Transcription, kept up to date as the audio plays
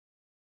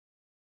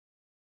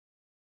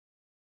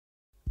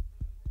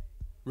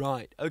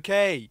Right,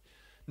 okay.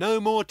 No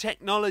more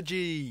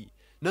technology.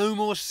 No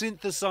more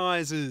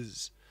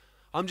synthesizers.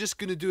 I'm just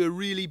going to do a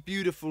really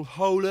beautiful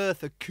whole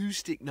earth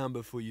acoustic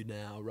number for you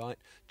now, right?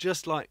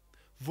 Just like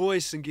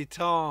voice and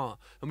guitar,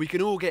 and we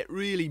can all get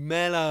really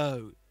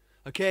mellow.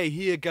 Okay,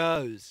 here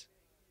goes.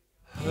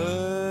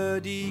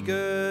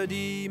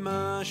 Hurdy-gurdy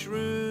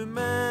mushroom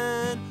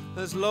man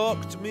has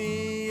locked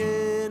me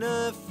in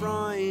a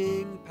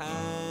frying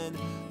pan.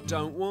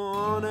 Don't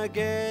wanna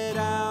get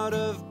out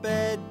of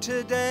bed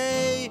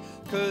today,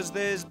 'cause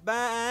there's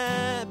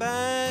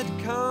bad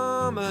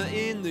karma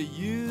in the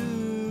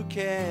UK.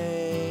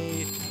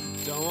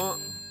 Don't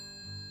want...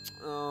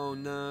 Oh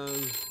no.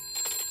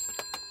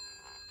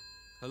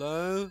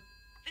 Hello?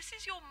 This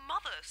is your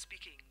mother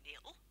speaking,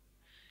 Neil.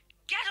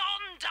 Get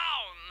on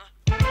down!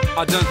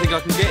 I don't think I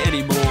can get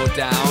any more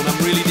down. I'm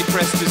really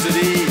depressed as it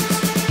is.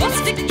 What's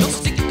stick, just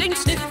stick, ding,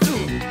 sniff, flu.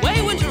 Wear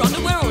your winter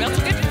underwear or else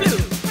you'll get flu.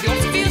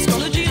 Philosophy,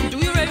 astrology, and do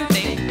your own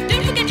thing.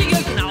 Don't forget your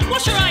yoga now.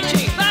 Wash your eye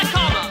cheek. Bad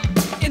karma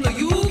in the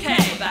UK.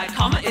 Bad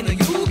karma in the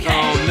UK.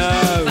 Oh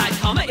no. Bad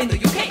karma in the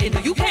UK. In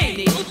the UK,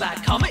 Neil.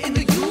 Bad karma in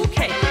the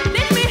UK.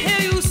 Let me hear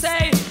you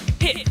say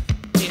hip,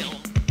 Neil.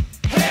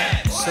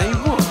 Hip. Say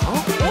what?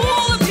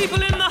 All the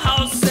people in the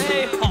house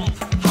say hop.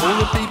 All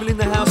the people in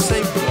the house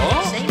say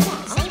what? Say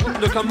what? Say what?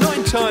 Look, I'm not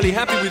entirely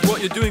happy with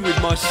what you're doing with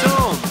my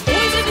song.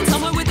 Always living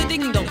somewhere with the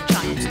ding-dong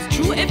chimes. It's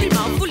true every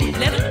mouthful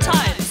 11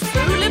 times. O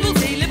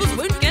levels, A levels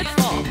won't get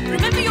far.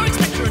 Remember your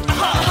expectorant.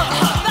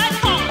 Bad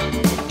karma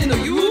in the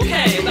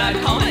UK. Bad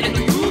karma in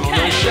the UK. Oh,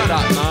 no, shut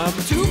up, Mum.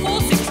 2,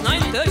 4, 6,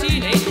 9,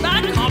 13, 8.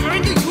 Bad karma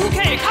in the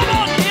UK. Come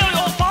on, Neil.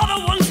 Your father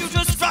wants you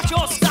to strut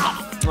your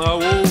stuff.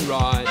 Oh, all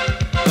right.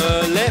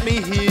 Let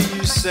me hear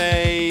you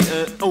say...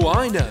 oh,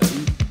 I know.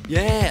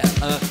 Yeah,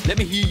 let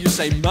me hear you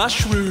say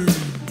mushroom.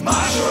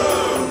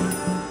 Mushroom!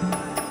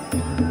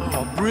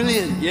 Oh,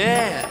 brilliant,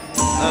 yeah.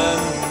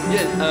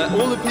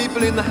 All the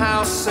people in the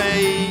house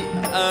say...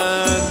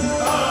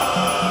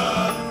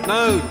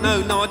 No,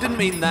 I didn't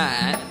mean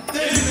that.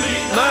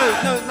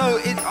 No,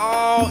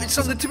 it's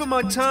on the tip of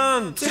my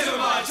tongue. Tip of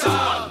my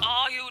tongue! What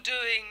are you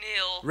doing,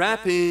 Neil?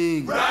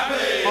 Rapping.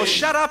 Rapping! Oh,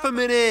 shut up a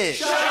minute.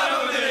 Shut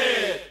up a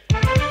minute!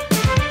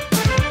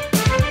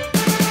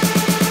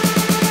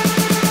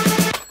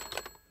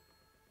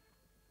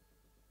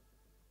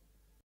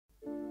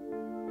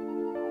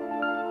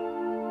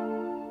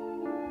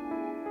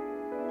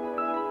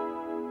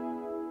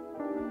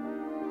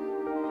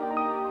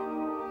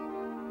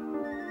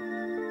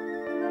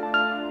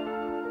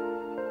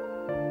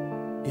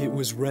 It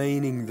was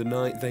raining the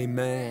night they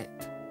met.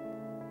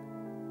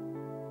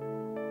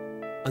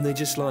 And they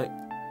just like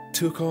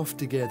took off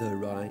together,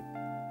 right?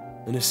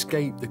 And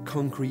escaped the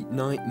concrete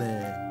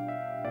nightmare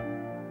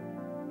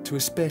to a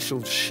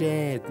special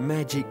shared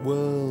magic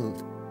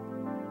world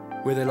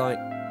where they like,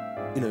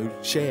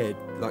 shared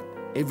like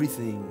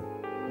everything.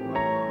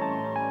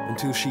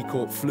 Until she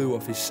caught flu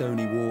off his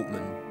Sony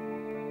Walkman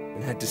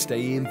and had to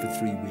stay in for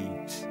 3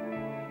 weeks.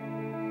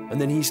 And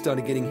then he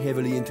started getting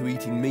heavily into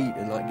eating meat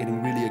and like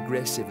getting really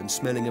aggressive and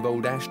smelling of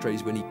old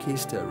ashtrays when he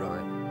kissed her,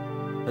 right?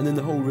 And then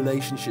the whole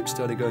relationship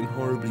started going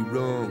horribly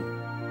wrong.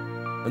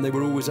 And they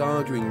were always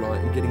arguing, right,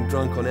 and getting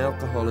drunk on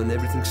alcohol, and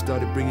everything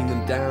started bringing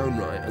them down,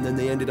 right? And then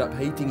they ended up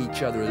hating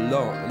each other a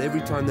lot, and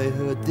every time they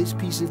heard this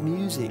piece of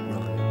music,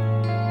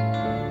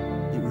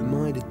 right, it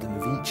reminded them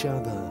of each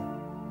other.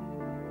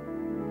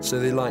 So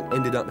they like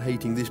ended up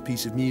hating this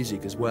piece of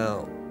music as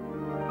well.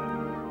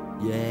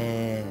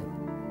 Yeah.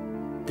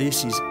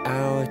 This is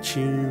our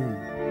tune.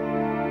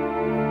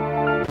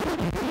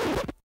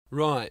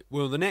 Right,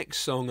 well the next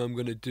song I'm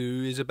going to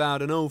do is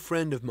about an old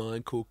friend of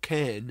mine called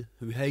Ken,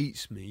 who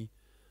hates me,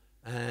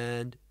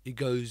 and it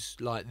goes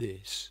like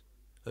this.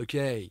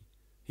 Okay,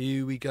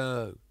 here we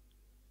go.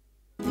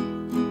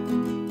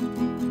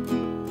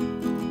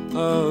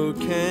 Oh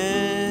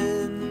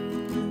Ken,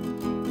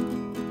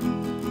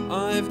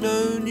 I've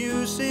known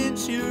you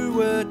since you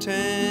were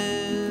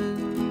 10.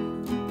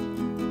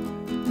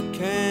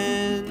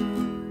 Ken,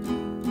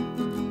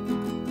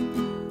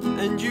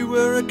 and you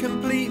were a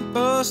complete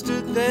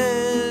bastard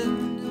then.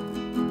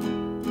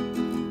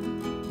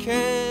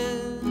 Ken.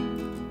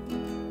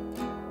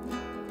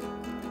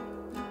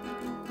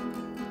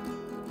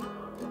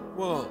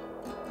 What?